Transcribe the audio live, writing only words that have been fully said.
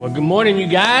Well, good morning, you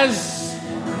guys.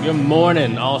 Good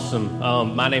morning. Awesome.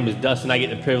 My name is Dustin. I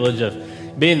get the privilege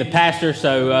of being the pastor,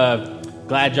 so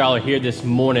glad y'all are here this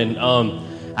morning.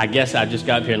 I guess I just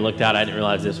got up here and looked out. I didn't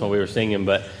realize this when we were singing,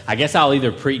 but I guess I'll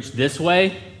either preach this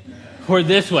way or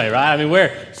this way, right? I mean,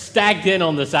 we're stacked in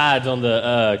on the sides on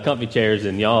the comfy chairs,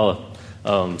 and y'all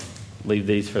leave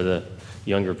these for the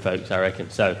younger folks, I reckon.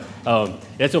 So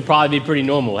this will probably be pretty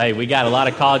normal. Hey, we got a lot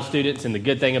of college students, and the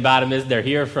good thing about them is they're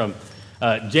here from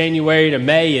January to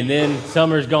May, and then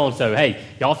summer's gone. So, hey,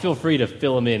 y'all feel free to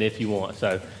fill them in if you want.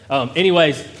 So,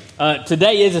 anyways,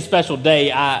 today is a special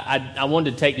day. I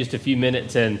wanted to take just a few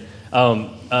minutes and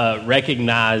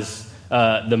recognize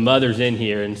the mothers in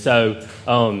here. And so,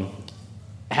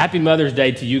 happy Mother's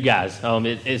Day to you guys.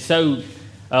 It's so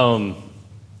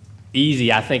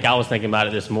easy. I think I was thinking about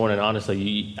it this morning,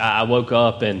 honestly. I woke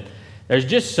up and there's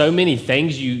just so many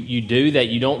things you do that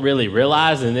you don't really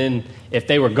realize, and then if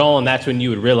they were gone, that's when you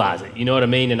would realize it. You know what I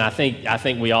mean? And I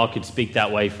think we all could speak that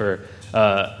way for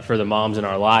the moms in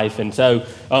our life. And so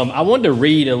I wanted to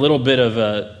read a little bit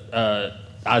of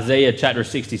Isaiah chapter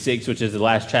 66, which is the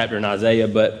last chapter in Isaiah.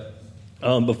 But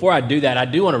before I do that, I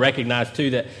do want to recognize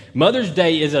too that Mother's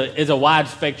Day is a wide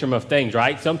spectrum of things,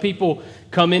 right? Some people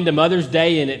come into Mother's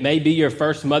Day and it may be your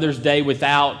first Mother's Day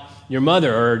without your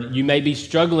mother, or you may be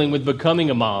struggling with becoming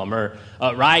a mom, or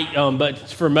right? But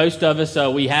for most of us,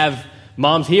 we have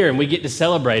moms here and we get to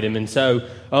celebrate them. And so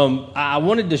I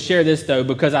wanted to share this though,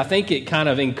 because I think it kind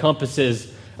of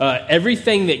encompasses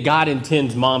everything that God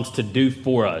intends moms to do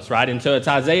for us, right? And so it's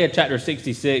Isaiah chapter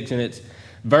 66, and it's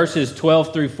verses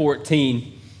 12 through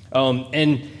 14.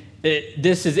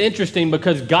 This is interesting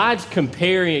because God's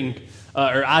comparing,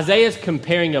 or Isaiah's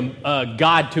comparing a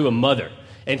God to a mother.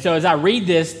 And so as I read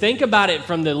this, think about it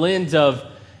from the lens of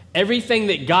everything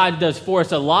that God does for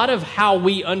us. A lot of how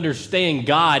we understand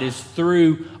God is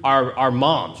through our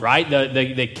moms, right?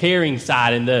 The caring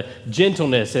side and the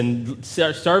gentleness and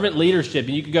servant leadership.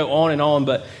 And you could go on and on,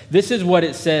 but this is what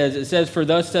it says. It says, "For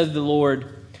thus says the Lord,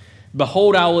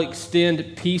 behold, I will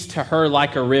extend peace to her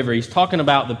like a river." He's talking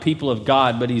about the people of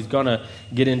God, but he's going to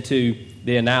get into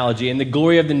the analogy. "And the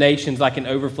glory of the nations like an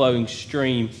overflowing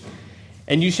stream.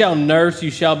 And you shall nurse,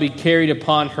 you shall be carried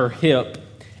upon her hip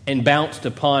and bounced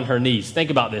upon her knees." Think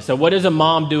about this. So what does a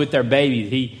mom do with their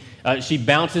baby? She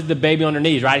bounces the baby on her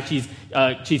knees, right?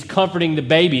 She's comforting the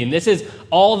baby. And this is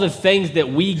all the things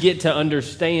that we get to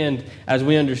understand as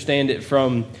we understand it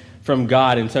from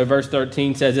God. And so verse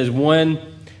 13 says, "As one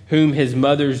whom his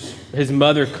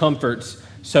mother comforts,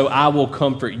 so I will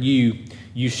comfort you.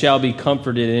 You shall be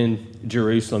comforted in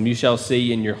Jerusalem. You shall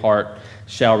see, and your heart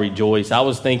shall rejoice." I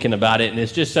was thinking about it, and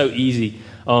it's just so easy.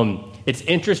 It's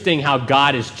interesting how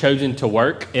God has chosen to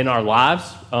work in our lives.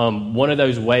 One of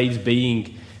those ways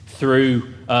being through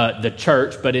the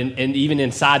church, but even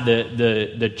inside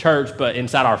the church, but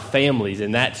inside our families,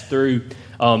 and that's through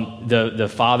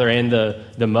the father and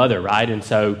the mother, right? And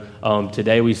so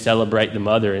today we celebrate the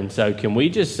mother, and so can we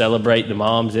just celebrate the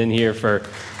moms in here for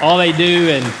all they do?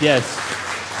 And yes,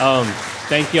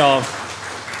 thank y'all.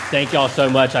 Thank y'all so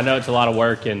much. I know it's a lot of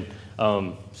work, and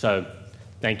so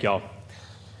thank y'all.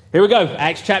 Here we go.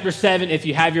 Acts chapter 7, if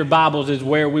you have your Bibles, is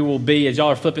where we will be. As y'all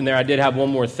are flipping there, I did have one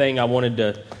more thing I wanted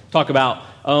to talk about.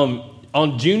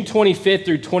 On June 25th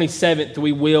through 27th,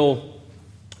 we will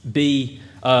be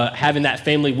having that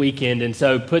family weekend, and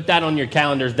so put that on your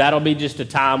calendars. That'll be just a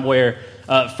time where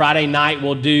Friday night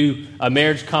we'll do a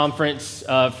marriage conference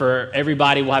for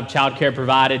everybody. We'll have childcare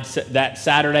provided. That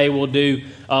Saturday we'll do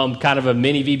kind of a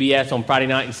mini VBS on Friday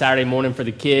night and Saturday morning for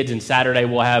the kids, and Saturday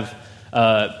we'll have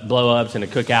blow-ups and a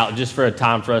cookout just for a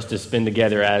time for us to spend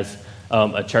together as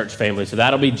a church family. So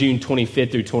that'll be June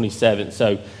 25th through 27th,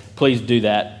 so please do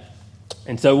that.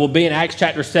 And so we'll be in Acts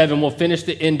chapter 7. We'll finish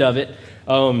the end of it,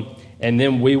 and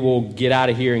then we will get out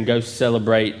of here and go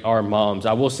celebrate our moms.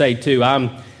 I will say, too,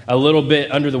 I'm a little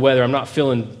bit under the weather. I'm not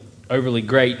feeling overly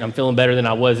great. I'm feeling better than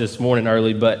I was this morning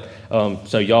early, but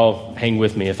so y'all hang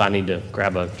with me if I need to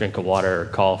grab a drink of water or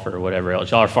cough or whatever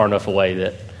else. Y'all are far enough away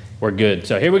that we're good.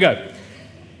 So here we go.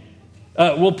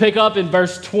 We'll pick up in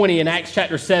verse 20 in Acts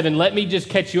chapter 7. Let me just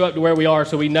catch you up to where we are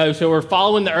so we know. So we're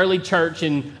following the early church,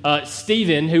 and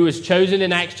Stephen, who was chosen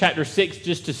in Acts chapter 6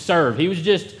 just to serve. He was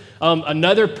just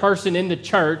another person in the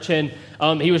church, and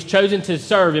he was chosen to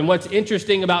serve. And what's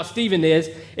interesting about Stephen is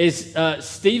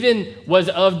Stephen was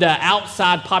of the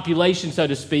outside population, so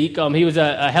to speak. He was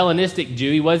a Hellenistic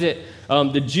Jew. He wasn't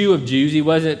the Jew of Jews. He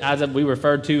wasn't, as we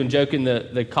referred to and joke in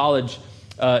the college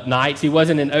nights, he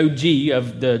wasn't an OG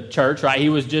of the church, right? He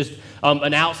was just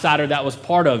an outsider that was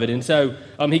part of it. And so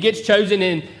he gets chosen,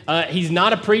 and he's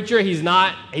not a preacher. He's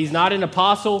not an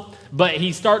apostle. but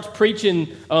he starts preaching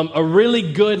a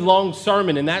really good long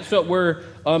sermon, and that's what we're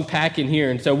unpacking here.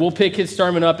 And so we'll pick his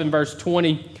sermon up in verse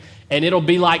 20, and it'll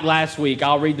be like last week.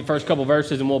 I'll read the first couple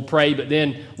verses and we'll pray, but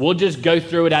then we'll just go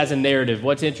through it as a narrative.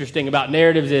 What's interesting about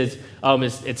narratives is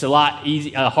it's a lot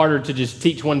harder to just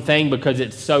teach one thing because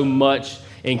it's so much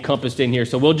encompassed in here.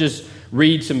 So we'll just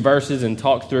read some verses and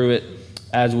talk through it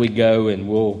as we go, and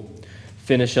we'll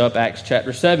finish up Acts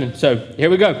chapter 7. So here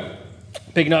we go.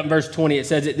 Picking up in verse 20, it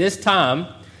says, "At this time,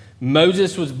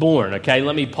 Moses was born." Okay,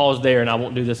 let me pause there, and I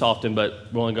won't do this often, but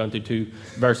we're only going through 2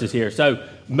 verses here. So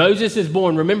Moses is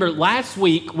born. Remember, last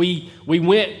week we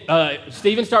went,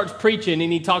 Stephen starts preaching,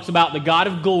 and he talks about the God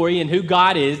of glory and who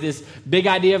God is, this big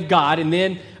idea of God. And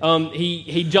then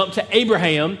he jumped to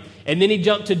Abraham, and then he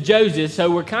jumped to Joseph.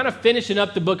 So we're kind of finishing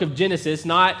up the book of Genesis,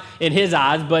 not in his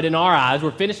eyes, but in our eyes.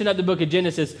 We're finishing up the book of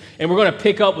Genesis, and we're going to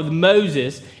pick up with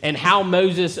Moses and how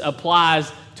Moses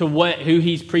applies to who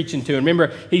he's preaching to. And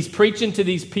remember, he's preaching to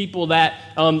these people that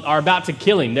are about to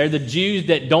kill him. They're the Jews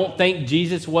that don't think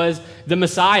Jesus was the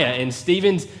Messiah. And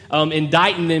Stephen's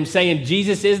indicting them, saying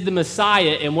Jesus is the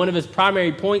Messiah. And one of his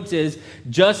primary points is,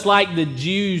 just like the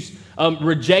Jews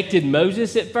rejected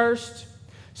Moses at first,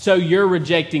 so you're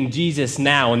rejecting Jesus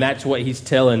now. And that's what he's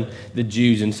telling the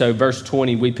Jews. And so verse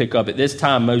 20, we pick up, "At this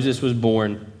time Moses was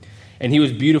born, and he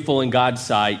was beautiful in God's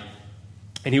sight.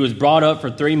 And he was brought up for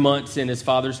 3 months in his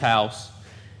father's house.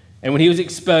 And when he was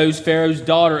exposed, Pharaoh's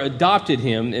daughter adopted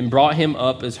him and brought him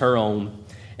up as her own.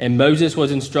 And Moses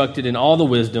was instructed in all the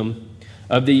wisdom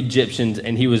of the Egyptians,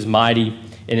 and he was mighty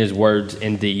in his words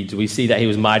and deeds." We see that he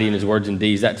was mighty in his words and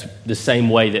deeds. That's the same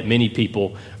way that many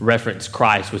people reference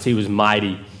Christ, was he was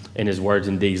mighty in his words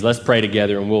and deeds. Let's pray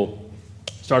together, and we'll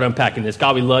start unpacking this.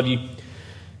 God, we love you.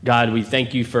 God, we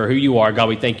thank you for who you are. God,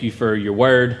 we thank you for your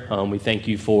word. We thank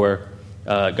you for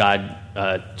God,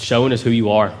 showing us who you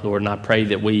are, Lord, and I pray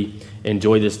that we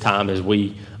enjoy this time as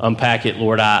we unpack it.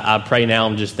 Lord, I pray now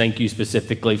and just thank you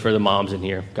specifically for the moms in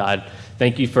here. God,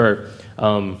 thank you for,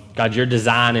 God, your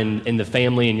design in the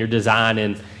family, and your design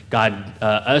in, God,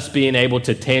 us being able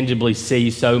to tangibly see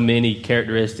so many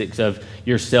characteristics of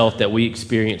yourself that we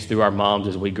experience through our moms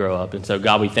as we grow up. And so,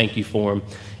 God, we thank you for them,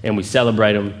 and we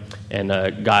celebrate them. And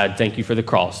God, thank you for the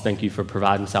cross. Thank you for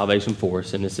providing salvation for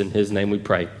us. And it's in his name we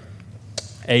pray.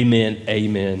 Amen,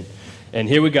 amen. And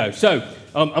here we go. So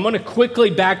I'm going to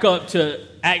quickly back up to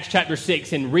Acts chapter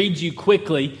 6 and read you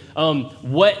quickly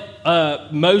what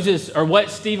Moses, or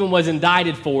what Stephen was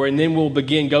indicted for, and then we'll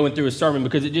begin going through a sermon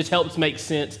because it just helps make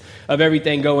sense of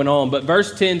everything going on. But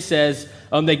verse 10 says,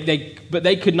 but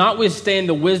they could not withstand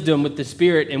the wisdom with the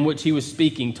spirit in which he was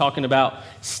speaking, talking about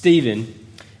Stephen.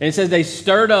 And it says they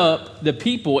stirred up the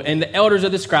people and the elders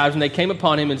of the scribes, and they came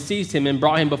upon him and seized him and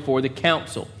brought him before the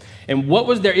council. And what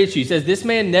was their issue? He says, "This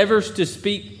man never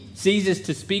ceases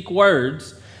to speak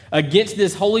words against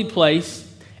this holy place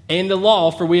and the law,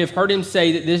 for we have heard him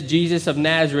say that this Jesus of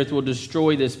Nazareth will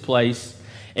destroy this place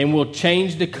and will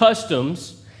change the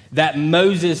customs that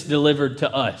Moses delivered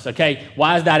to us." Okay,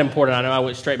 why is that important? I know I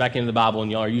went straight back into the Bible,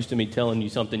 and y'all are used to me telling you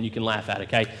something you can laugh at,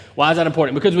 okay? Why is that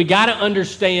important? Because we got to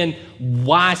understand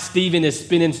why Stephen is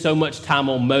spending so much time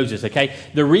on Moses, okay?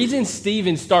 The reason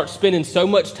Stephen starts spending so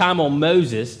much time on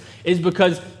Moses is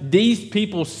because these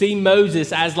people see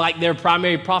Moses as like their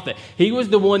primary prophet. He was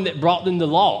the one that brought them the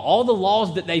law. All the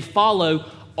laws that they follow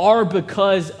are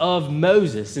because of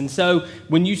Moses. And so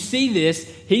when you see this,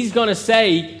 he's going to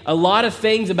say a lot of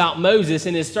things about Moses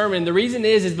in his sermon. The reason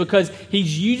is because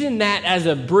he's using that as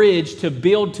a bridge to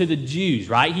build to the Jews,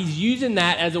 right? He's using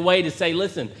that as a way to say,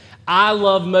 listen, I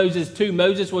love Moses too.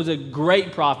 Moses was a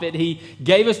great prophet. He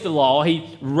gave us the law. He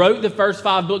wrote the first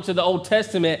 5 books of the Old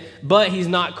Testament, but he's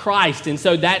not Christ. And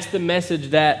so that's the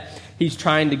message that he's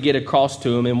trying to get across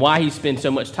to him, and why he spends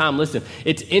so much time. Listen,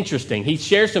 it's interesting. He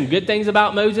shares some good things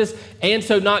about Moses and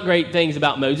so not great things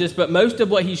about Moses, but most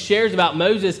of what he shares about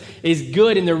Moses is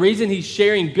good. And the reason he's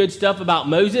sharing good stuff about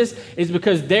Moses is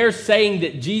because they're saying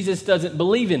that Jesus doesn't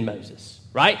believe in Moses,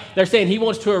 right? They're saying he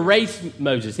wants to erase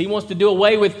Moses. He wants to do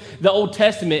away with the Old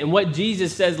Testament. And what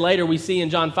Jesus says later, we see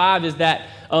in John 5, is that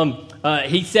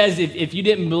he says, if you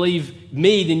didn't believe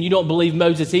me, then you don't believe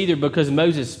Moses either, because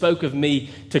Moses spoke of me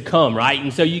to come, right?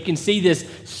 And so you can see this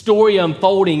story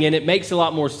unfolding, and it makes a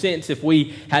lot more sense if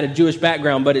we had a Jewish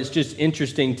background, but it's just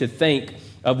interesting to think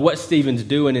of what Stephen's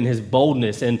doing in his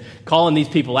boldness and calling these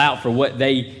people out for what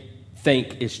they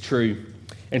think is true.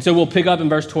 And so we'll pick up in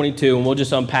verse 22, and we'll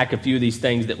just unpack a few of these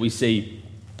things that we see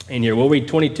in here. We'll read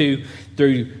 22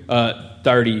 through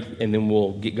 30, and then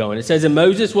we'll get going. It says, "And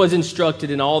Moses was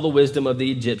instructed in all the wisdom of the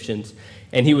Egyptians,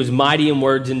 and he was mighty in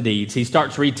words and deeds." He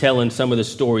starts retelling some of the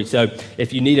story. So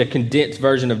if you need a condensed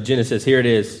version of Genesis, here it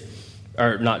is.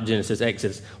 or not Genesis,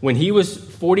 Exodus. When he was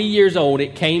 40 years old,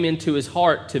 it came into his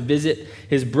heart to visit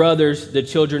his brothers, the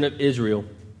children of Israel.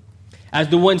 As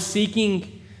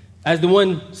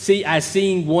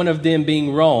seeing one of them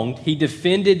being wronged, he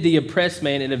defended the oppressed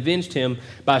man and avenged him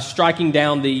by striking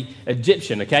down the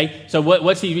Egyptian. Okay, so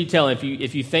what's he retelling?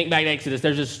 If you think back to Exodus,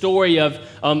 there's a story of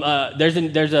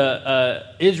there's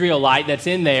a Israelite that's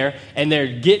in there, and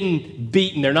they're getting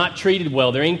beaten. They're not treated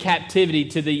well. They're in captivity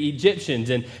to the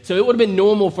Egyptians, and so it would have been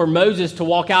normal for Moses to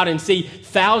walk out and see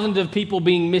thousands of people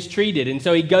being mistreated. And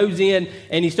so he goes in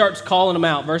and he starts calling them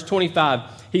out. Verse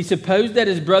 25. He supposed that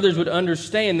his brothers would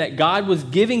understand that God was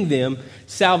giving them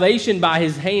salvation by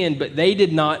his hand, but they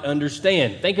did not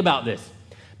understand. Think about this.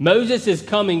 Moses is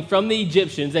coming from the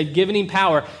Egyptians. They've given him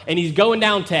power, and he's going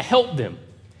down to help them.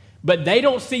 But they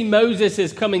don't see Moses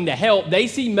as coming to help. They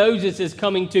see Moses as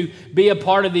coming to be a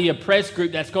part of the oppressed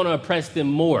group that's going to oppress them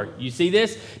more. You see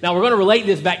this? Now, we're going to relate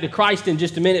this back to Christ in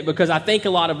just a minute, because I think a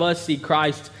lot of us see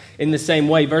Christ in the same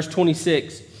way. Verse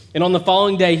 26. And on the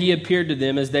following day, he appeared to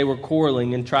them as they were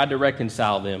quarreling and tried to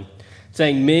reconcile them,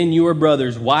 saying, "Men, you are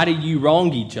brothers. Why do you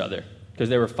wrong each other?" Because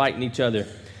they were fighting each other.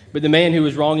 But the man who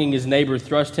was wronging his neighbor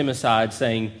thrust him aside,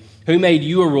 saying, "Who made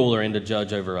you a ruler and a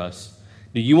judge over us?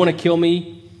 Do you want to kill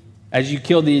me as you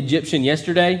killed the Egyptian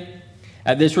yesterday?"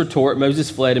 At this retort, Moses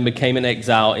fled and became an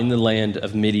exile in the land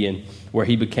of Midian, where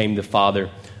he became the father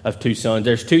of two sons.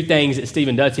 There's two things that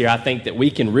Stephen does here, I think, that we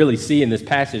can really see in this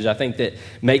passage. I think that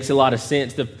makes a lot of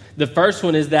sense. The first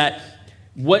one is that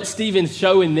what Stephen's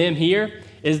showing them here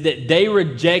is that they're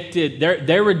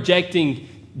rejecting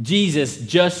Jesus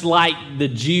just like the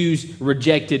Jews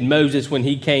rejected Moses when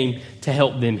he came to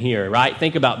help them here, right?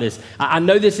 Think about this. I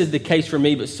know this is the case for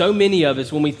me, but so many of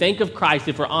us, when we think of Christ,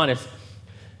 if we're honest,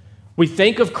 we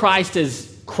think of Christ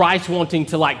as Christ wanting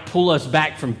to like pull us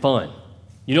back from fun.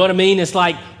 You know what I mean? It's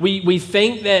like we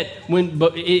think that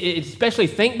especially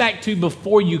think back to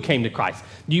before you came to Christ.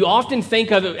 You often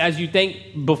think of it as you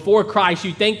think before Christ,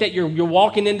 you think that you're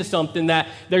walking into something, that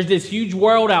there's this huge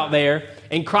world out there,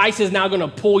 and Christ is now going to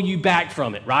pull you back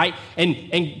from it, right?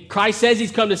 And Christ says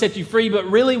he's come to set you free, but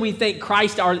really we think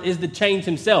Christ is the chains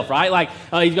himself, right? Like,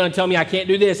 he's going to tell me I can't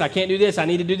do this, I can't do this, I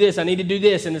need to do this, I need to do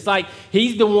this. And it's like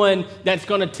he's the one that's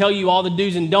going to tell you all the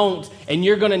do's and don'ts, and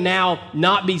you're going to now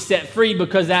not be set free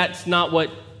because that's not what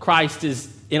Christ is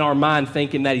in our mind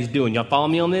thinking that he's doing. Y'all follow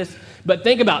me on this? But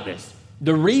think about this.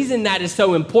 The reason that is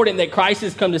so important, that Christ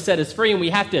has come to set us free, and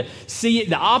we have to see it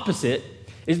the opposite,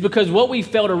 is because what we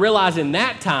fail to realize in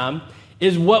that time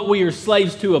is what we are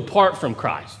slaves to apart from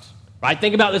Christ. Right?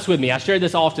 Think about this with me. I share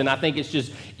this often. I think it's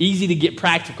just easy to get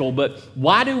practical, but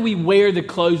why do we wear the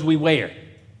clothes we wear?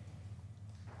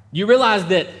 You realize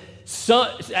that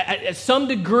at some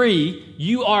degree,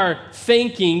 you are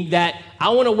thinking that I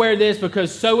want to wear this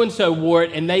because so-and-so wore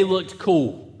it and they looked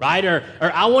cool. Right? Or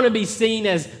I want to be seen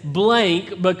as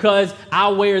blank because I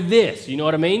wear this. You know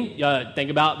what I mean? Think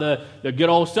about the good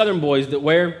old Southern boys that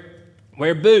wear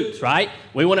boots, right?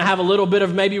 We want to have a little bit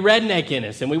of maybe redneck in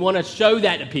us, and we want to show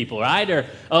that to people, right? Or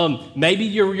maybe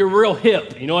you're real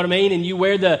hip, you know what I mean? And you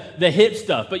wear the hip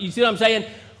stuff. But you see what I'm saying?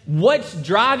 What's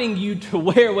driving you to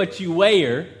wear what you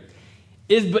wear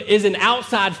is an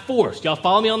outside force. Y'all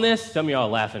follow me on this? Some of y'all are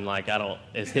laughing like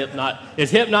is hip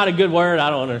not a good word?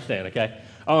 I don't understand, okay?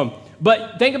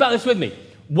 But think about this with me.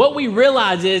 What we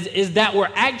realize is that we're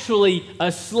actually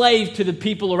a slave to the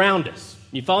people around us.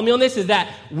 You follow me on this? Is that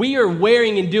we are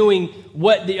wearing and doing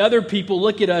what the other people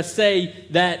look at us, say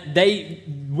that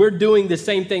we're doing the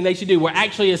same thing they should do. We're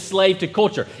actually a slave to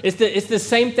culture. It's the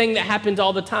same thing that happens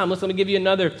all the time. Let me give you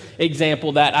another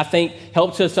example that I think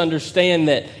helps us understand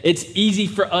that it's easy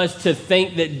for us to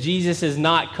think that Jesus has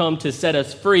not come to set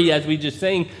us free, as we just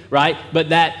sing, right? But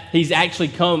that he's actually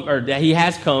come, or that he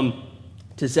has come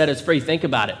to set us free. Think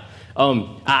about it.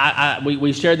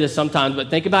 We share this sometimes, but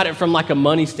think about it from like a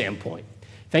money standpoint.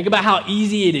 Think about how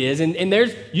easy it is. And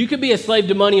you could be a slave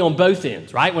to money on both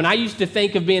ends, right? When I used to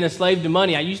think of being a slave to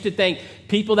money, I used to think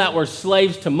people that were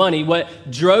slaves to money,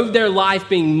 what drove their life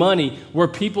being money, were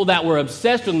people that were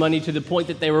obsessed with money to the point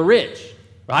that they were rich,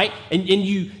 right? And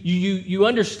you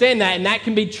understand that, and that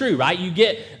can be true, right? You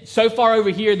get so far over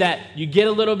here that you get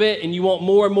a little bit and you want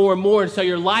more and more and more. And so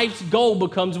your life's goal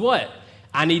becomes what?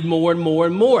 I need more and more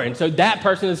and more. And so that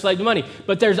person is a slave to money.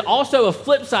 But there's also a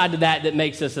flip side to that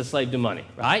makes us a slave to money,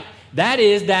 right? That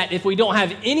is that if we don't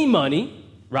have any money,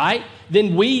 right,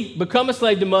 then we become a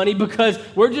slave to money because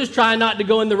we're just trying not to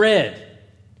go in the red.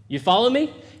 You follow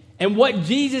me? And what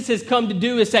Jesus has come to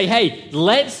do is say, hey,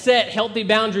 let's set healthy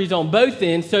boundaries on both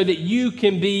ends so that you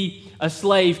can be a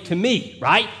slave to me,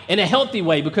 right? In a healthy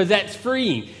way, because that's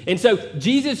freeing. And so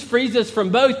Jesus frees us from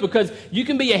both, because you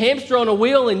can be a hamster on a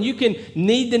wheel and you can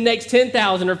need the next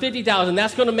 10,000 or 50,000.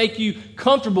 That's going to make you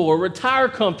comfortable or retire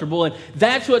comfortable. And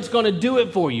that's what's going to do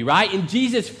it for you, right? And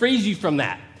Jesus frees you from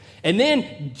that. And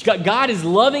then God is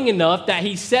loving enough that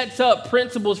he sets up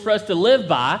principles for us to live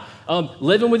by,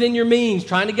 living within your means,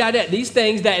 trying to guide that. These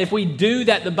things that if we do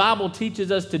that the Bible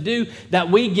teaches us to do, that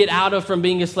we get out of from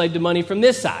being a slave to money from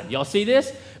this side. Y'all see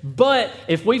this? But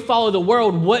if we follow the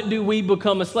world, what do we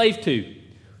become a slave to?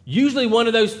 Usually one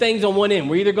of those things on one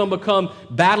end. We're either going to become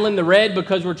battling the red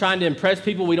because we're trying to impress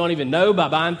people we don't even know by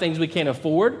buying things we can't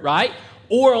afford, right?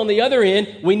 Or on the other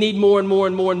end, we need more and more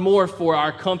and more and more for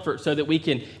our comfort so that we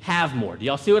can have more. Do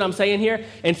y'all see what I'm saying here?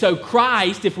 And so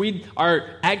Christ, if we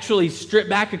are actually stripped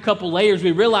back a couple layers,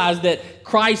 we realize that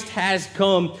Christ has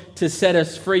come to set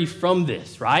us free from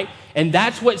this, right? And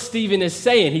that's what Stephen is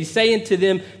saying. He's saying to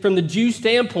them from the Jew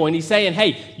standpoint, he's saying,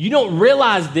 hey, you don't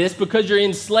realize this because you're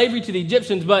in slavery to the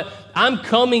Egyptians, but I'm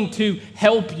coming to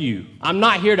help you. I'm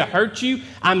not here to hurt you.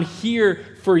 I'm here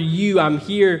for you. I'm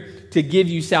here to give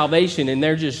you salvation. And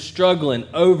they're just struggling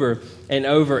over and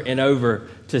over and over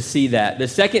to see that. The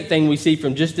second thing we see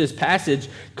from just this passage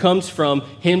comes from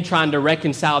him trying to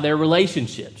reconcile their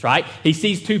relationships, right? He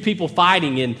sees two people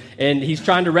fighting and he's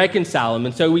trying to reconcile them.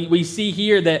 And so we see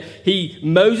here that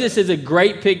Moses is a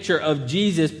great picture of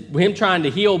Jesus, him trying to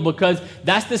heal, because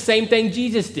that's the same thing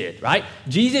Jesus did, right?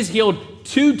 Jesus healed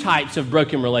two types of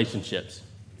broken relationships.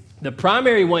 The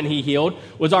primary one he healed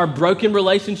was our broken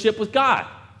relationship with God.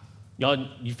 Y'all,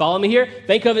 you follow me here?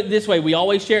 Think of it this way. We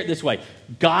always share it this way.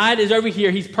 God is over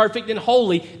here. He's perfect and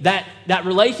holy. That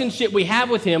relationship we have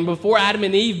with him before Adam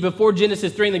and Eve, before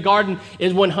Genesis 3 in the garden,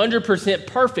 is 100%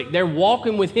 perfect. They're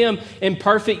walking with him in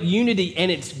perfect unity,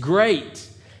 and it's great.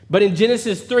 But in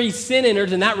Genesis 3, sin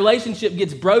enters, and that relationship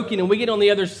gets broken, and we get on the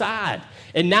other side.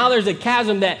 And now there's a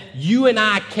chasm that you and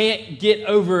I can't get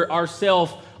over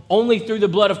ourselves. Only through the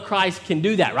blood of Christ can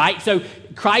do that, right? So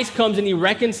Christ comes and he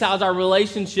reconciles our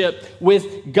relationship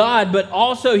with God, but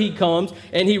also he comes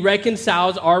and he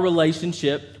reconciles our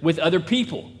relationship with other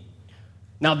people.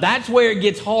 Now that's where it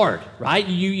gets hard, right?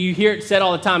 You hear it said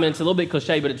all the time, and it's a little bit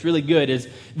cliche, but it's really good, is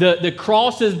the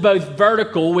cross is both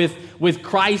vertical with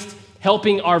Christ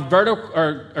helping our vertical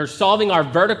or solving our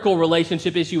vertical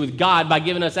relationship issue with God by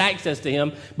giving us access to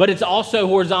him, but it's also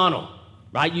horizontal,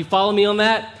 right? You follow me on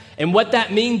that? And what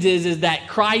that means is that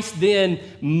Christ then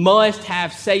must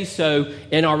have say-so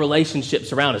in our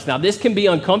relationships around us. Now, this can be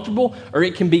uncomfortable or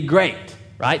it can be great,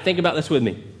 right? Think about this with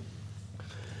me.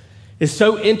 It's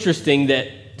so interesting that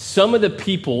some of the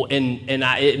people,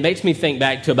 it makes me think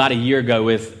back to about a year ago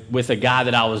with a guy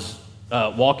that I was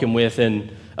walking with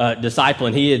and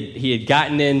discipling. He had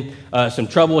gotten in some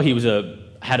trouble. He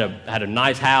had a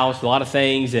nice house, a lot of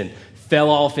things, and fell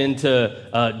off into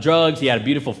drugs. He had a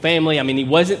beautiful family. I mean, he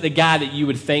wasn't the guy that you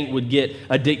would think would get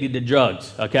addicted to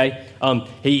drugs, okay?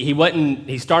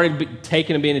 He started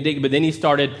taking and being addicted, but then he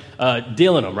started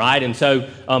dealing them, right? And so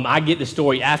I get the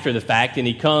story after the fact, and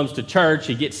he comes to church,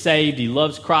 he gets saved, he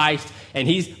loves Christ, and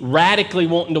he's radically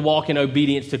wanting to walk in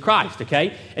obedience to Christ,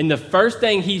 okay? And the first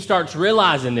thing he starts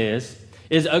realizing is,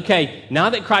 okay, now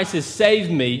that Christ has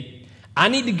saved me, I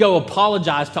need to go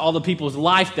apologize to all the people's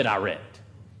life that I wrecked.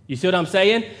 You see what I'm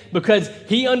saying? Because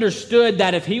he understood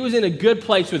that if he was in a good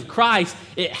place with Christ,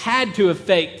 it had to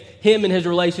affect him and his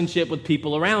relationship with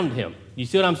people around him. You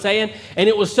see what I'm saying? And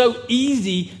it was so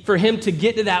easy for him to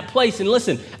get to that place. And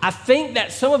listen, I think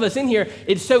that some of us in here,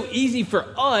 it's so easy for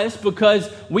us because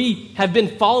we have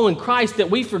been following Christ that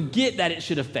we forget that it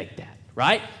should affect that,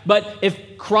 right? But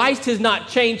if Christ has not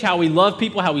changed how we love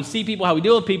people, how we see people, how we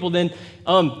deal with people, then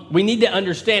we need to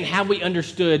understand how we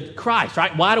understood Christ,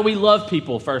 right? Why do we love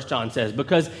people, 1 John says?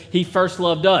 Because he first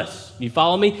loved us. You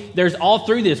follow me? There's all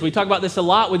through this. We talk about this a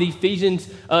lot with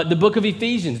Ephesians, the book of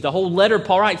Ephesians. The whole letter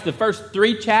Paul writes, the first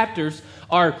 3 chapters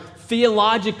are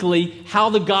theologically how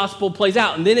the gospel plays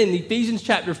out. And then in Ephesians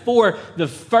chapter 4, the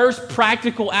first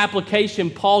practical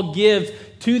application Paul gives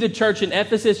to the church in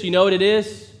Ephesus, you know what it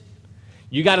is?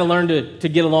 You got to learn to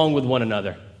get along with one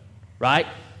another, right?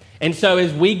 And so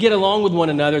as we get along with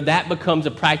one another, that becomes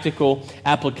a practical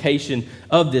application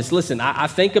of this. Listen, I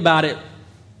think about it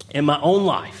in my own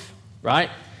life, right?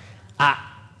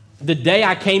 The day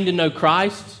I came to know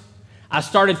Christ, I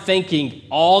started thinking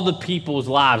all the people's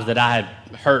lives that I had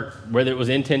hurt, whether it was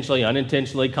intentionally,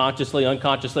 unintentionally, consciously,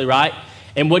 unconsciously, right?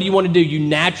 And what do you want to do? You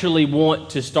naturally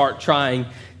want to start trying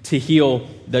to heal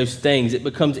those things. It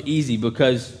becomes easy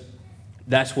because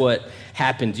that's what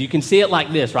happens. You can see it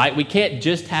like this, right? We can't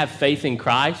just have faith in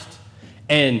Christ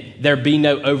and there be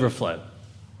no overflow,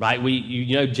 right?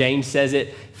 James says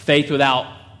it, faith without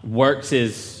works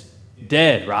is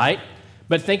dead, right?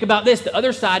 But think about this, the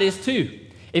other side is too.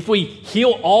 If we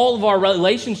heal all of our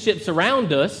relationships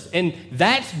around us, and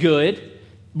that's good,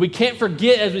 we can't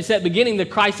forget, as we said at the beginning, the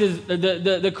cross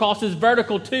is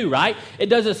vertical too, right? It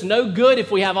does us no good if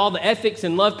we have all the ethics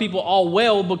and love people all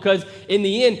well, because in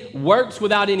the end, works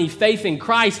without any faith in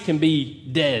Christ can be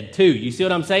dead too. You see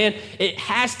what I'm saying? It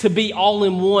has to be all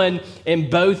in one and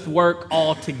both work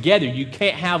all together. You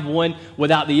can't have one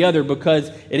without the other because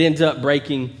it ends up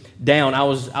breaking down. I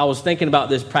was thinking about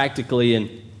this practically,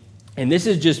 and this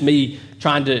is just me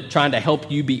trying to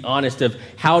help you be honest of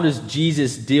how does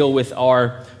Jesus deal with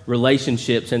our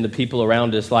relationships and the people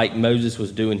around us, like Moses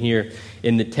was doing here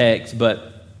in the text.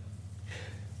 But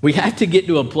we have to get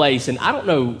to a place, and I don't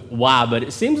know why, but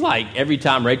it seems like every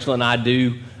time Rachel and I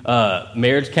do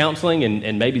marriage counseling,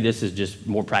 and maybe this is just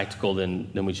more practical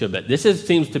than we should, but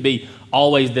seems to be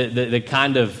always the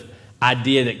kind of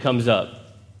idea that comes up.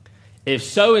 If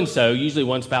so-and-so, usually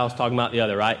one spouse talking about the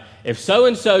other, right? If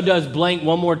so-and-so does blank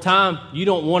one more time, you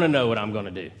don't want to know what I'm going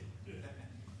to do.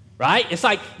 Right? It's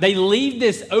like they leave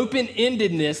this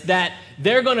open-endedness that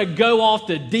they're going to go off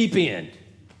the deep end.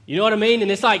 You know what I mean?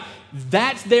 And it's like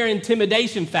that's their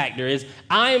intimidation factor, is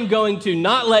I am going to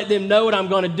not let them know what I'm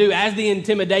going to do as the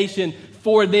intimidation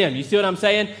for them. You see what I'm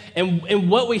saying? And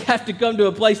what we have to come to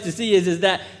a place to see is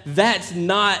that that's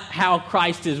not how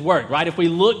Christ has worked, right? If we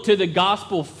look to the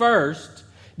gospel first,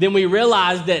 then we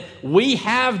realize that we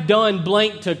have done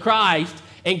blank to Christ,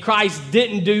 and Christ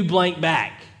didn't do blank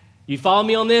back. You follow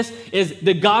me on this? Is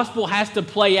the gospel has to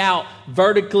play out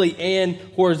vertically and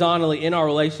horizontally in our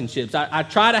relationships. I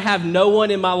try to have no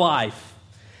one in my life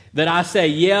that I say,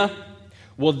 yeah,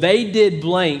 well, they did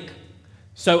blank,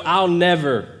 so I'll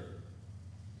never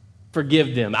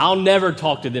forgive them. I'll never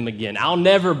talk to them again. I'll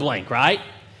never blank, right?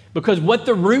 Because what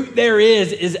the root there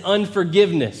is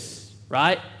unforgiveness,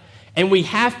 right? And we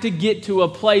have to get to a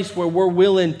place where we're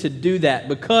willing to do that,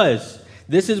 because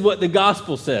this is what the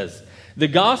gospel says. The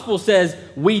gospel says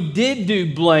we did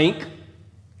do blank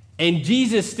and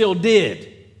Jesus still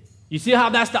did. You see how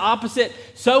that's the opposite?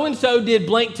 So-and-so did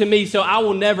blank to me, so I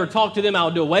will never talk to them.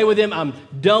 I'll do away with them. I'm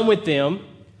done with them.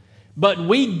 But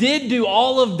we did do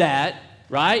all of that,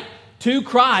 right, to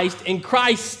Christ, and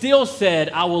Christ still said,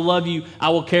 I will love you, I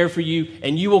will care for you,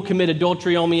 and you will commit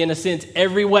adultery on me in a sense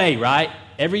every way, right?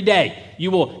 Every day.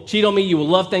 You will cheat on me, you will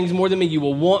love things more than me, you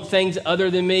will want things other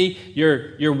than me,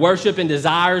 your worship and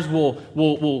desires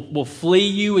will flee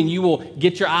you, and you will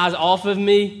get your eyes off of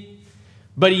me.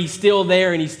 But he's still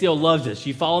there and he still loves us.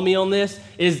 You follow me on this?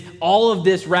 Is all of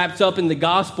this wraps up in the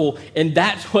gospel, and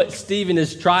that's what Stephen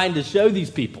is trying to show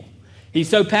these people. He's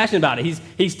so passionate about it.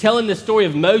 He's telling the story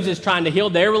of Moses trying to heal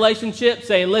their relationship,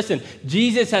 saying, listen,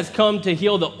 Jesus has come to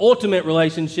heal the ultimate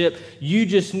relationship. You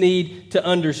just need to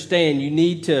understand. You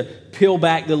need to peel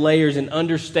back the layers and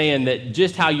understand that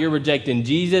just how you're rejecting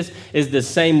Jesus is the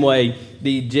same way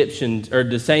the Egyptians, or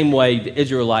the same way the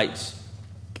Israelites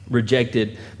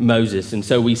rejected Moses. And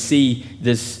so we see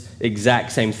this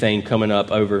exact same thing coming up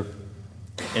over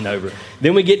and over.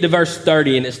 Then we get to verse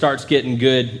 30 and it starts getting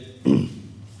good.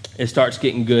 It starts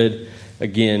getting good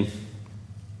again.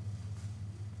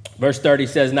 Verse 30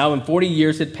 says, now when 40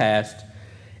 years had passed,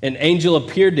 an angel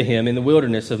appeared to him in the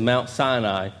wilderness of Mount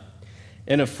Sinai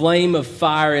in a flame of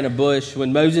fire in a bush.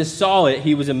 When Moses saw it,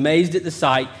 he was amazed at the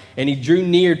sight, and he drew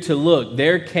near to look.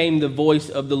 There came the voice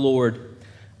of the Lord.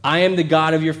 I am the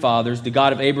God of your fathers, the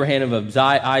God of Abraham, of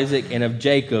Isaac, and of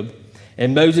Jacob.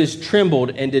 And Moses trembled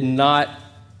and did not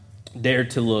dare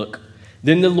to look.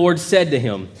 Then the Lord said to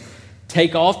him,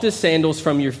 take off the sandals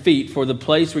from your feet, for the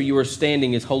place where you are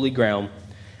standing is holy ground.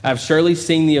 I have surely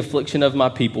seen the affliction of my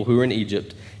people who are in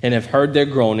Egypt, and have heard their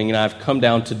groaning, and I have come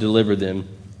down to deliver them.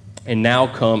 And now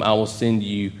come, I will send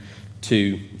you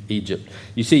to Egypt.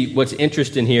 You see, what's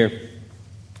interesting here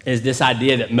is this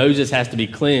idea that Moses has to be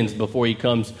cleansed before he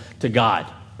comes to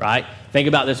God, right? Think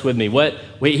about this with me.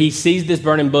 He sees this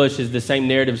burning bush is the same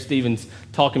narrative Stephen's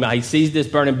talking about. He sees this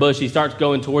burning bush. He starts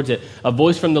going towards it. A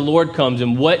voice from the Lord comes.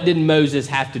 And what did Moses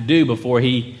have to do before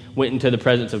he went into the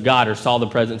presence of God or saw the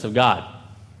presence of God?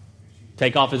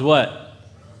 Take off his what?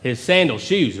 His sandals,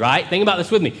 shoes, right? Think about this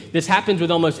with me. This happens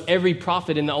with almost every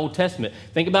prophet in the Old Testament.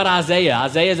 Think about Isaiah.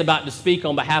 Isaiah is about to speak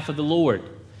on behalf of the Lord.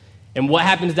 And what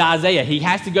happens to Isaiah? He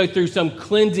has to go through some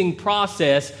cleansing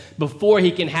process before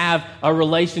he can have a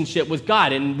relationship with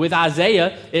God. And with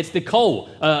Isaiah, it's the coal.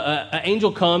 An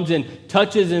angel comes and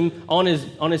touches him on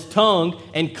his tongue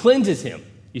and cleanses him.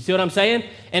 You see what I'm saying?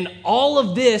 And all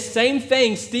of this, same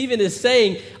thing Stephen is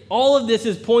saying, all of this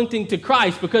is pointing to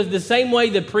Christ, because the same way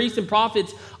the priests and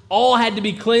prophets all had to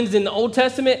be cleansed in the Old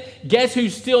Testament, guess who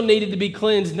still needed to be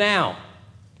cleansed now?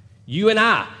 You and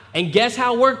I. And guess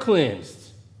how we're cleansed?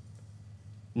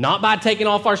 Not by taking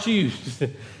off our shoes.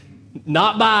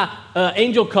 Not by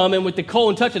angel coming with the coal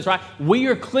and touch us, right? We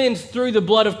are cleansed through the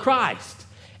blood of Christ.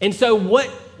 And so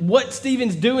what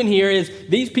Stephen's doing here is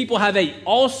these people have an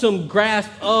awesome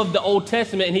grasp of the Old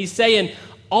Testament, and he's saying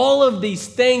all of these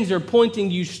things are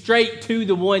pointing you straight to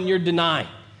the one you're denying.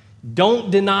 Don't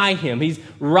deny him. He's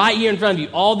right here in front of you.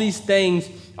 All these things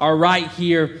are right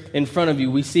here in front of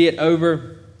you. We see it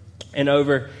over and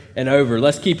over and over.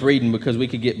 Let's keep reading because we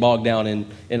could get bogged down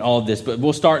in all of this. But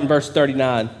we'll start in verse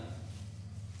 39.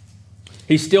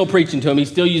 He's still preaching to him.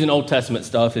 He's still using Old Testament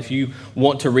stuff. If you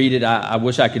want to read it, I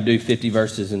wish I could do 50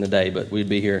 verses in a day, but we'd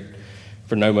be here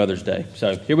for no Mother's Day.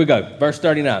 So here we go. Verse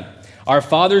 39. Our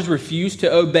fathers refused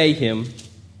to obey him,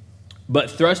 but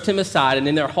thrust him aside, and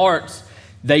in their hearts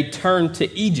they turned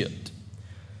to Egypt.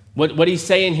 What he's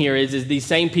saying here is these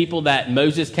same people that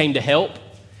Moses came to help,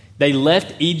 they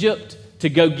left Egypt to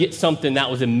go get something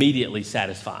that was immediately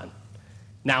satisfying.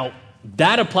 Now,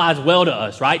 that applies well to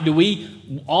us, right? Do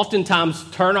we oftentimes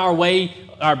turn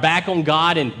our back on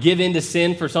God and give in to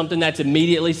sin for something that's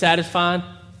immediately satisfying?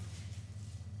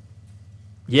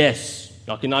 Yes.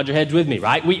 Y'all can nod your heads with me,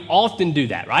 right? We often do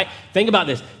that, right? Think about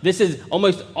this. This is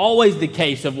almost always the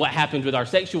case of what happens with our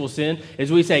sexual sin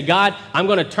is we say, God, I'm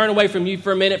going to turn away from you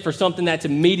for a minute for something that's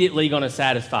immediately going to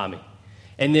satisfy me.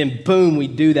 And then, boom, we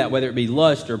do that, whether it be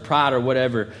lust or pride or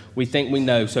whatever we think we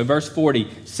know. So verse 40,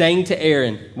 saying to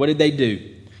Aaron, what did they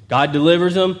do? God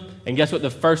delivers them, and guess what the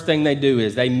first thing they do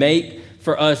is? They make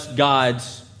for us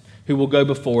gods who will go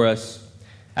before us.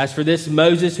 As for this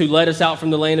Moses who led us out from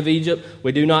the land of Egypt,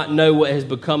 we do not know what has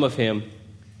become of him.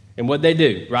 And what they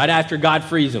do, right after God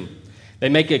frees them, they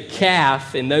make a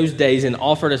calf in those days and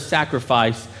offered a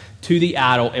sacrifice to the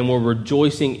idol and were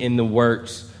rejoicing in the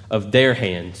works of their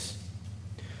hands.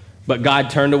 But God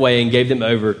turned away and gave them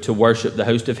over to worship the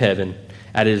host of heaven,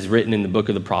 as it is written in the book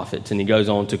of the prophets. And he goes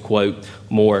on to quote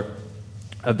more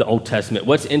of the Old Testament.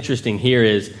 What's interesting here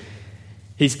is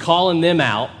he's calling them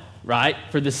out, right,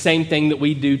 for the same thing that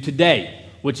we do today,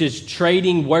 which is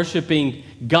trading worshiping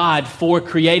God for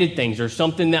created things or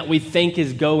something that we think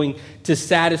is going to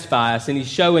satisfy us. And he's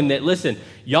showing that, listen,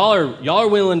 y'all are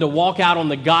willing to walk out on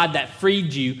the God that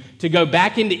freed you to go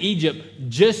back into Egypt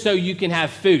just so you can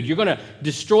have food. You're going to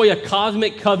destroy a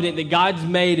cosmic covenant that God's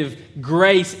made of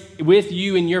grace with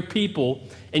you and your people,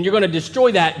 and you're going to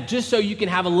destroy that just so you can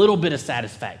have a little bit of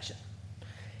satisfaction.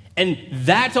 And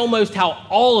that's almost how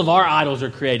all of our idols are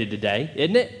created today,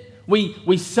 isn't it?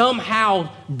 We somehow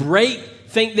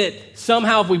think that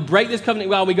somehow if we break this covenant,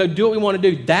 well, we go do what we want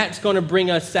to do, that's going to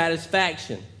bring us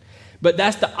satisfaction. But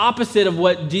that's the opposite of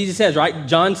what Jesus says, right?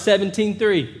 John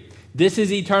 17:3. This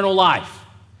is eternal life,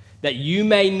 that you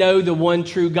may know the one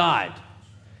true God.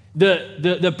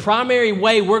 The primary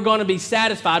way we're going to be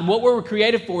satisfied, what we're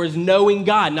created for, is knowing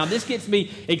God. Now, this gets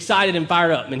me excited and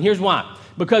fired up, and here's why.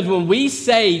 Because when we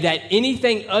say that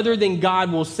anything other than God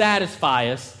will satisfy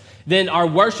us, then our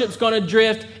worship's going to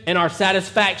drift and our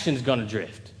satisfaction's going to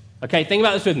drift. Okay, think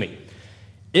about this with me.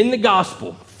 In the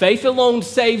gospel, faith alone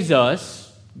saves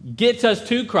us, gets us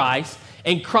to Christ,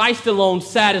 and Christ alone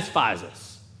satisfies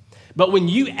us. But when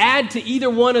you add to either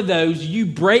one of those, you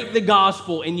break the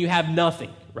gospel and you have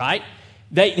nothing, right?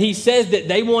 He says that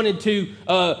they wanted to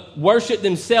worship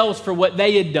themselves for what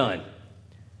they had done.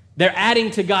 They're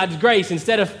adding to God's grace.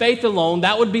 Instead of faith alone,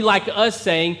 that would be like us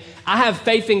saying, I have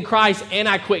faith in Christ and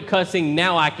I quit cussing,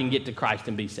 now I can get to Christ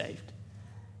and be saved.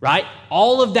 Right?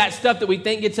 All of that stuff that we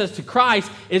think gets us to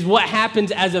Christ is what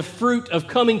happens as a fruit of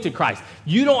coming to Christ.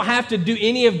 You don't have to do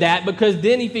any of that, because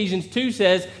then Ephesians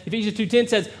 2:10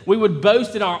 says, we would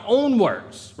boast in our own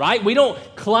works, right? We don't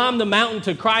climb the mountain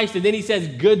to Christ and then he says,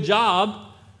 good job.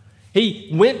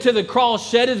 He went to the cross,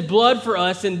 shed his blood for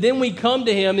us, and then we come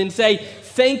to him and say,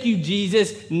 thank you,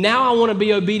 Jesus. Now I want to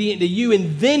be obedient to you.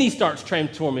 And then he starts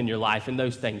transforming your life, and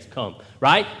those things come,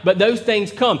 right? But those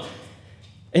things come.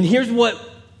 And here's what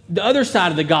the other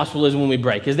side of the gospel is when we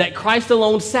break, is that Christ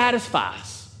alone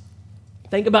satisfies.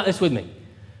 Think about this with me.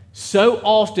 So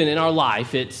often in our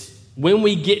life, it's when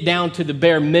we get down to the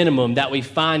bare minimum that we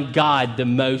find God the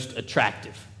most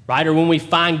attractive, right? Or when we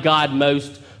find God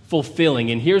most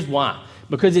fulfilling. And here's why.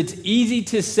 Because it's easy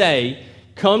to say,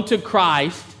 come to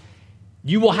Christ,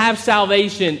 you will have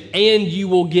salvation, and you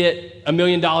will get $1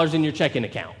 million in your checking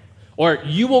account. Or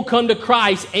you will come to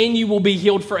Christ and you will be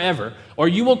healed forever. Or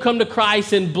you will come to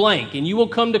Christ and blank, and you will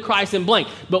come to Christ and blank.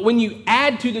 But when you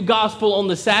add to the gospel on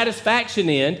the satisfaction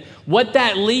end, what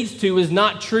that leads to is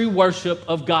not true worship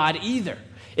of God either.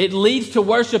 It leads to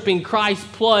worshiping Christ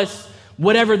plus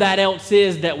whatever that else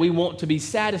is that we want to be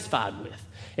satisfied with.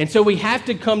 And so we have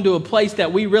to come to a place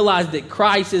that we realize that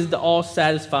Christ is the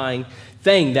all-satisfying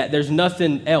thing, that there's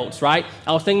nothing else, right?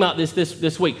 I was thinking about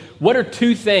this week. What are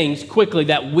two things quickly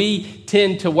that we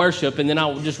tend to worship? And then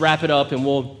I'll just wrap it up and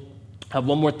we'll have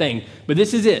one more thing. But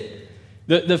this is it.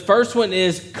 The first one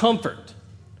is comfort.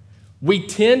 We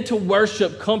tend to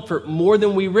worship comfort more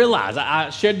than we realize. I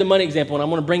shared the money example, and I'm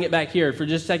going to bring it back here for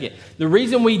just a second. The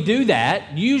reason we do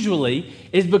that, usually,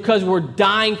 is because we're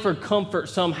dying for comfort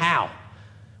somehow.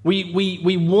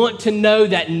 We want to know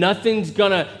that nothing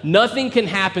can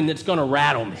happen that's going to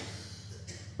rattle me,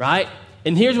 right?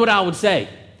 And here's what I would say.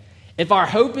 If our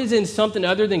hope is in something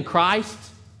other than Christ,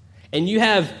 and you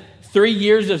have 3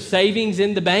 years of savings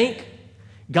in the bank,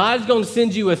 God's going to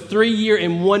send you a 3-year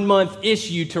and 1 month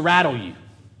issue to rattle you.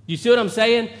 You see what I'm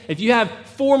saying? If you have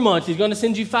 4 months, he's going to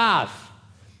send you 5.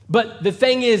 But the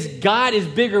thing is, God is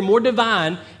bigger, more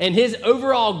divine, and his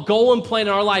overall goal and plan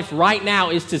in our life right now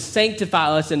is to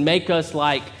sanctify us and make us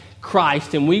like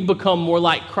Christ. And we become more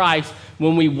like Christ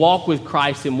when we walk with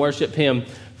Christ and worship him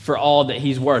for all that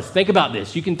he's worth. Think about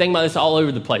this. You can think about this all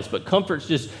over the place, but comfort's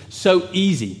just so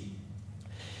easy.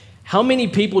 How many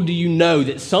people do you know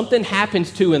that something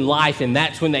happens to in life and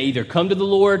that's when they either come to the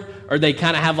Lord or they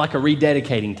kind of have like a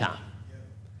rededicating time?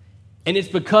 And it's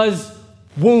because,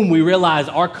 boom, we realize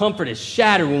our comfort is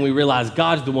shattered when we realize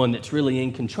God's the one that's really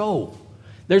in control.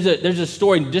 There's a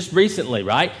story just recently,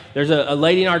 right? There's a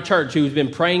lady in our church who's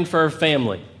been praying for her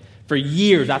family for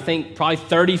years, I think probably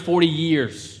 30, 40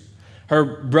 years. Her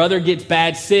brother gets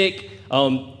bad sick.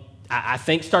 I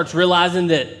think starts realizing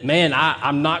that, man,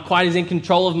 I'm not quite as in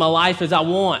control of my life as I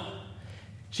want.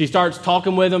 She starts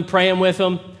talking with him, praying with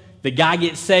him. The guy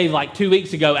gets saved like 2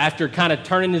 weeks ago after kind of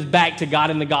turning his back to God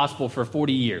and the gospel for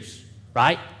 40 years,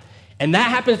 right? And that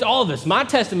happens to all of us. My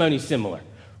testimony is similar.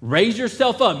 Raise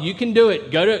yourself up. You can do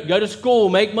it. Go to school,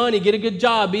 make money, get a good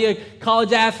job, be a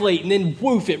college athlete, and then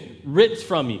woof, it rips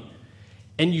from you.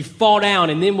 And you fall down,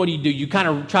 and then what do? You kind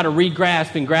of try to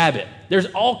re-grasp and grab it. There's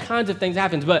all kinds of things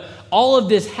happens, but all of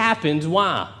this happens,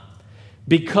 why?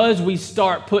 Because we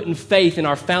start putting faith in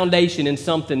our foundation in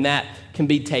something that can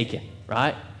be taken,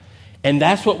 right? And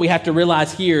that's what we have to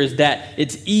realize here is that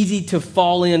it's easy to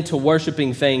fall into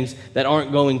worshiping things that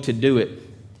aren't going to do it.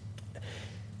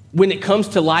 When it comes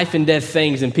to life and death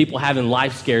things and people having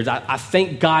life scares, I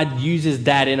think God uses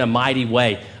that in a mighty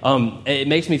way. It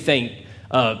makes me think,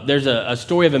 there's a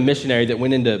story of a missionary that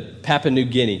went into Papua New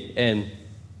Guinea, and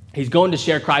he's going to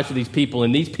share Christ with these people,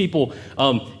 and these people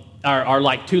are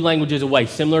like 2 languages away,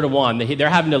 similar to one. They're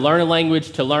having to learn a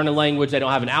language to learn a language. They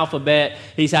don't have an alphabet.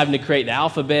 He's having to create the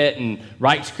alphabet and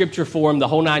write scripture for them, the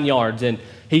whole 9 yards. And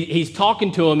he's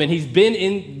talking to them, and he's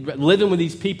been living with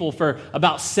these people for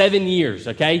about 7 years.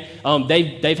 Okay,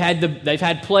 they've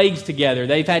had plagues together.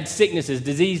 They've had sicknesses,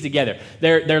 disease together.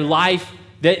 Their life.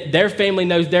 Their family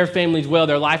knows their families well,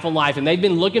 their life on life, and they've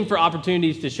been looking for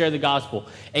opportunities to share the gospel.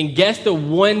 And guess the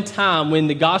one time when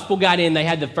the gospel got in, they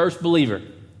had the first believer.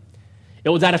 It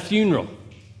was at a funeral.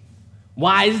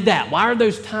 Why is that? Why are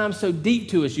those times so deep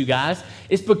to us, you guys?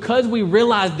 It's because we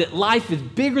realize that life is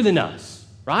bigger than us,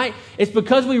 right? It's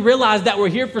because we realize that we're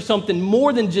here for something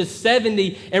more than just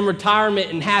 70 and retirement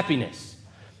and happiness.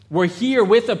 We're here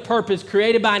with a purpose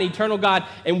created by an eternal God,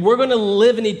 and we're going to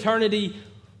live in eternity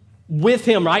with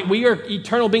him, right? We are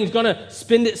eternal beings going to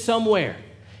spend it somewhere.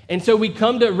 And so we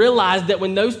come to realize that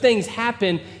when those things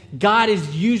happen, God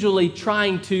is usually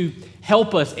trying to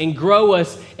help us and grow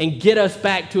us and get us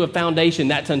back to a foundation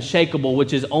that's unshakable,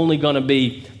 which is only going to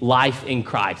be life in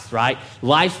Christ, right?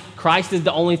 Christ is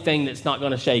the only thing that's not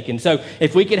going to shake. And so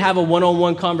if we could have a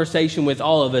one-on-one conversation with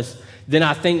all of us, then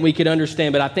I think we could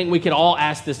understand. But I think we could all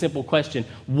ask the simple question,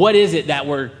 what is it that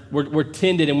we're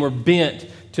tended and we're bent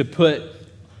to put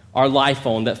our life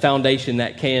on, that foundation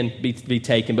that can be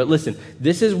taken? But listen,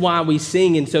 this is why we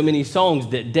sing in so many songs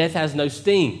that death has no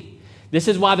sting. This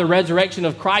is why the resurrection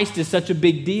of Christ is such a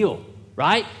big deal,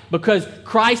 right? Because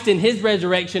Christ in his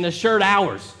resurrection assured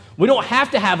ours. We don't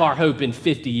have to have our hope in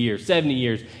 50 years, 70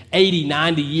 years, 80,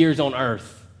 90 years on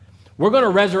earth. We're going to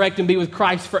resurrect and be with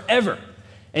Christ forever.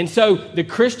 And so the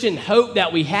Christian hope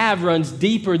that we have runs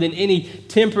deeper than any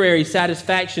temporary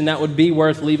satisfaction that would be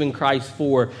worth leaving Christ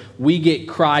for. We get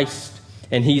Christ,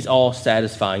 and he's all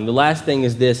satisfying. The last thing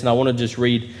is this, and I want to just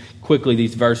read quickly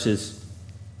these verses,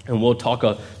 and we'll talk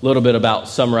a little bit about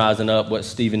summarizing up what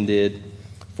Stephen did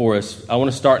for us. I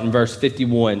want to start in verse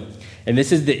 51, and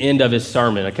this is the end of his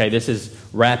sermon, okay? This is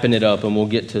wrapping it up, and we'll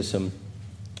get to some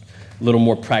little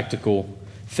more practical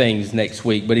things next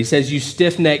week. But he says, "You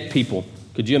stiff-necked people."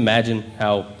 Could you imagine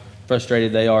how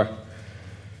frustrated they are?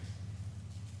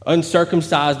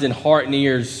 Uncircumcised in heart and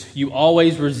ears, you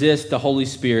always resist the Holy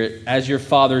Spirit as your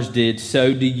fathers did,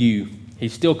 so do you.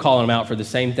 He's still calling them out for the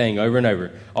same thing over and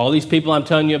over. All these people I'm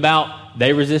telling you about,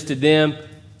 they resisted them,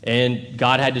 and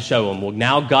God had to show them. Well,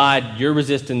 now God, you're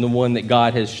resisting the one that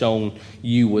God has shown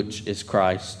you, which is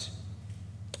Christ.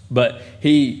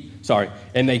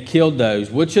 And they killed those.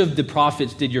 Which of the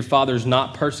prophets did your fathers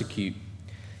not persecute?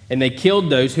 And they killed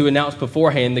those who announced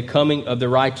beforehand the coming of the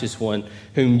righteous one,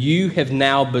 whom you have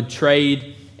now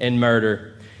betrayed and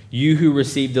murdered, you who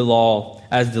received the law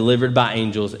as delivered by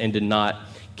angels and did not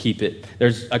keep it.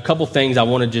 There's a couple things I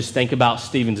want to just think about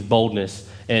Stephen's boldness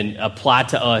and apply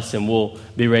to us, and we'll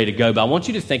be ready to go. But I want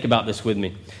you to think about this with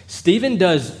me. Stephen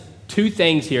does two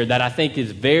things here that I think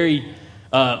is very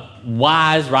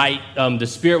wise, right? The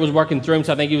Spirit was working through him,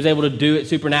 so I think he was able to do it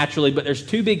supernaturally. But there's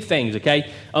two big things,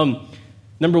 okay?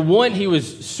 Number one, he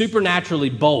was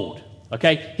supernaturally bold,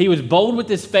 okay? He was bold with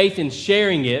his faith and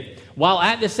sharing it, while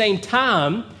at the same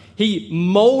time, he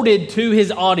molded to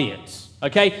his audience,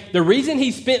 okay? The reason he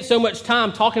spent so much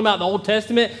time talking about the Old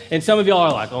Testament, and some of y'all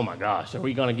are like, oh my gosh, are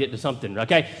we going to get to something,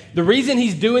 okay? The reason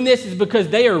he's doing this is because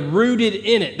they are rooted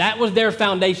in it. That was their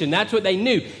foundation. That's what they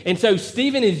knew. And so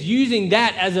Stephen is using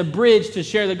that as a bridge to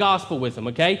share the gospel with them,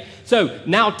 okay? So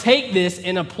now take this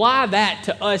and apply that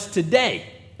to us today,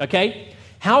 okay?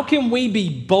 How can we be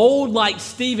bold like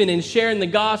Stephen in sharing the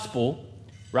gospel,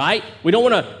 right? We don't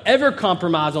want to ever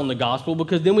compromise on the gospel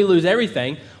because then we lose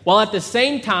everything, while at the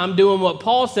same time doing what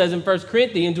Paul says in 1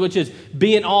 Corinthians, which is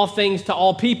being all things to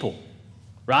all people,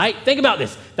 right? Think about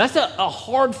this. That's a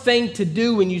hard thing to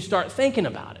do when you start thinking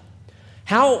about it.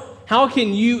 How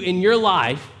can you in your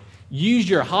life use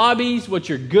your hobbies, what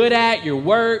you're good at, your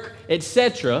work,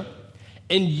 etc.,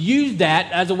 and use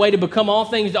that as a way to become all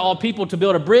things to all people to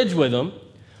build a bridge with them,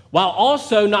 while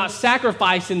also not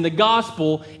sacrificing the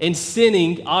gospel and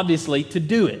sinning, obviously, to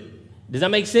do it? Does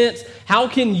that make sense? How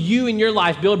can you in your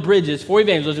life build bridges for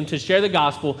evangelism to share the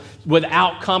gospel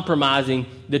without compromising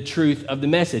the truth of the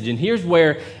message? And here's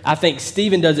where I think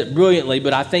Stephen does it brilliantly,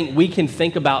 but I think we can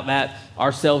think about that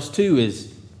ourselves too is,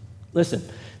 listen,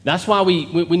 that's why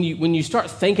when you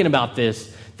start thinking about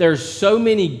this, there's so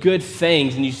many good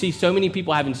things, and you see so many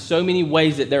people having so many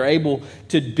ways that they're able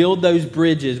to build those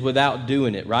bridges without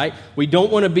doing it, right? We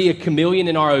don't want to be a chameleon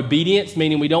in our obedience,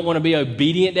 meaning we don't want to be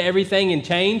obedient to everything and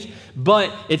change,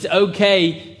 but it's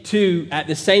okay to, at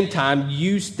the same time,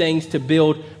 use things to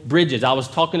build bridges. I was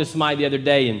talking to somebody the other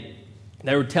day, and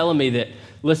they were telling me that,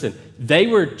 listen, they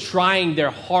were trying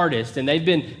their hardest, and they've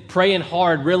been praying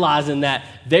hard, realizing that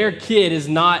their kid is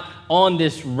not on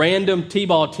this random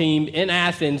T-ball team in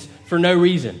Athens for no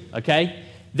reason, okay?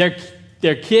 Their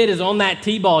kid is on that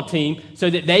T-ball team so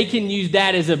that they can use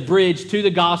that as a bridge to the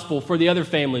gospel for the other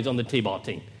families on the T-ball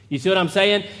team. You see what I'm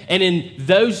saying? And in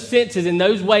those senses, in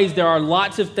those ways, there are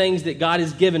lots of things that God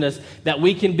has given us that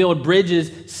we can build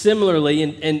bridges similarly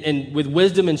and with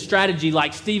wisdom and strategy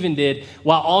like Stephen did,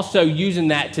 while also using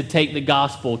that to take the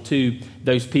gospel to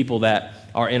those people that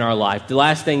are in our life. The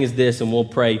last thing is this, and we'll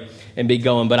pray and be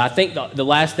going. But I think the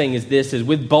last thing is this, is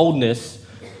with boldness,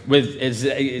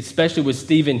 especially with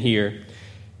Stephen here,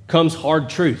 comes hard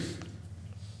truth,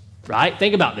 right?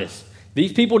 Think about this.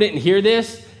 These people didn't hear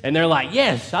this, and they're like,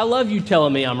 yes, I love you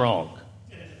telling me I'm wrong.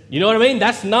 You know what I mean?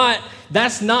 That's not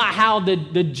how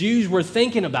the Jews were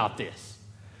thinking about this.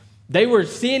 They were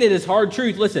seeing it as hard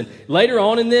truth. Listen, later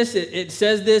on in this, it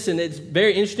says this, and it's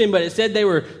very interesting, but it said they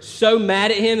were so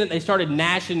mad at him that they started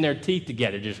gnashing their teeth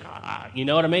together. Just, you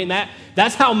know what I mean?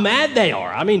 That's how mad they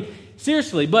are. I mean,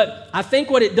 seriously. But I think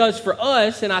what it does for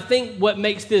us, and I think what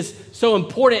makes this so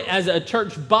important as a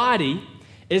church body,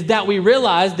 is that we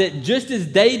realize that just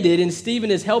as they did, and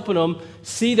Stephen is helping them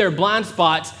see their blind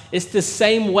spots, it's the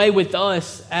same way with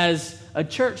us as a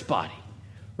church body,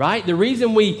 right? The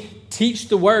reason we teach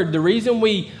the word, the reason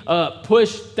we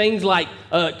push things like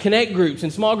connect groups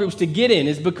and small groups to get in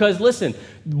is because, listen,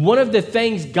 one of the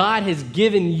things God has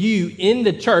given you in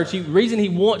the church, the reason he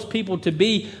wants people to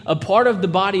be a part of the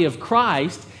body of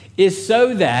Christ is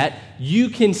so that you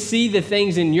can see the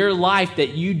things in your life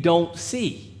that you don't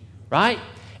see, right?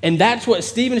 And that's what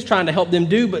Stephen's trying to help them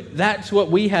do, but that's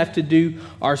what we have to do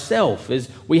ourselves, is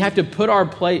we have to put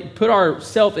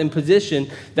ourselves in position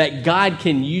that God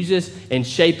can use us and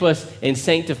shape us and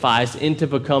sanctify us into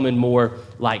becoming more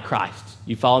like Christ.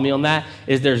 You follow me on that?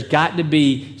 Is there's got to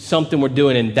be something we're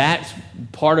doing, and that's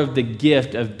part of the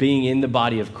gift of being in the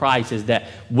body of Christ, is that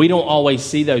we don't always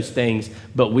see those things,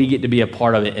 but we get to be a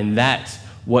part of it, and that's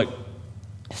what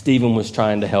Stephen was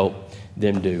trying to help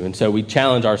them do. And so we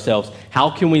challenge ourselves, how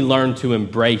can we learn to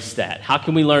embrace that? How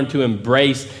can we learn to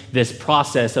embrace this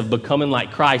process of becoming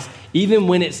like Christ, even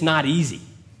when it's not easy,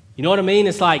 You know what I mean?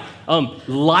 It's like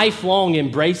lifelong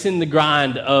embracing the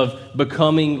grind of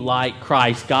becoming like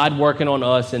Christ, God working on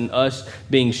us and us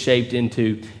being shaped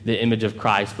into the image of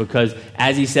Christ. Because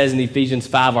as he says in Ephesians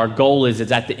 5, our goal is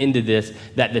at the end of this,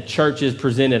 that the church is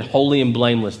presented holy and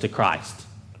blameless to Christ,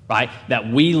 right?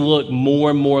 That we look more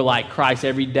and more like Christ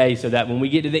every day, so that when we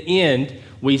get to the end,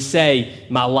 we say,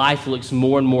 my life looks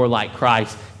more and more like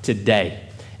Christ today.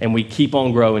 And we keep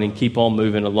on growing and keep on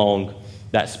moving along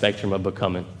that spectrum of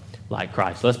becoming like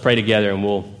Christ. Let's pray together and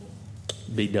we'll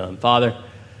be done. Father,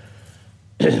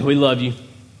 we love you.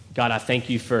 God, I thank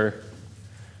you for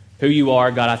who you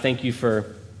are. God, I thank you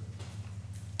for,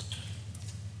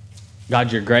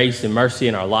 God, your grace and mercy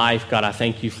in our life. God, I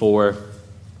thank you for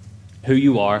who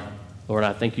you are. Lord,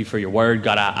 I thank you for your word.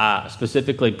 God, I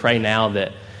specifically pray now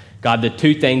that, God, the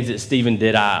two things that Stephen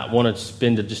did, I want to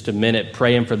spend just a minute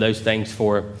praying for those things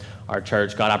for our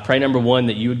church. God, I pray, number one,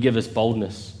 that you would give us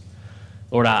boldness.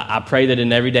 Lord, I pray that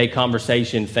in everyday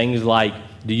conversation, things like,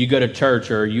 do you go to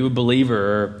church, or are you a believer,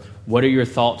 or what are your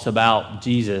thoughts about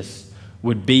Jesus,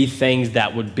 would be things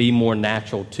that would be more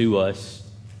natural to us.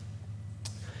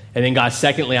 And then, God,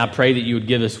 secondly, I pray that you would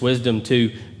give us wisdom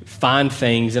to find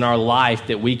things in our life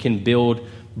that we can build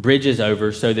bridges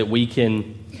over so that we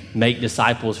can make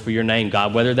disciples for your name,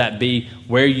 God, whether that be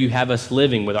where you have us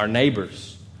living with our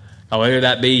neighbors, or whether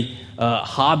that be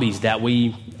hobbies that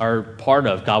we are part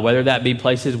of, God, whether that be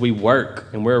places we work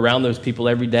and we're around those people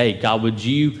every day. God, would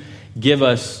you give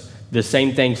us the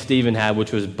same thing Stephen had,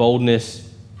 which was boldness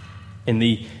and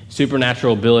the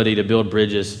supernatural ability to build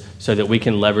bridges so that we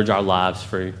can leverage our lives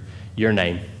for your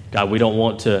name. God, we don't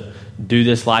want to do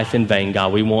this life in vain,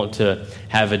 God. We want to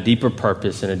have a deeper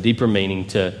purpose and a deeper meaning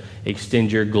to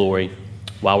extend your glory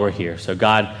while we're here. So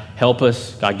God, help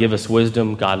us. God, give us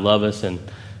wisdom. God, love us. And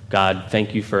God,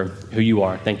 thank you for who you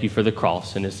are. Thank you for the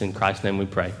cross. And it's in Christ's name we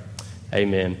pray.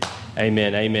 Amen.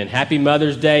 Amen. Amen. Happy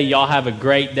Mother's Day. Y'all have a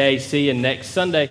great day. See you next Sunday.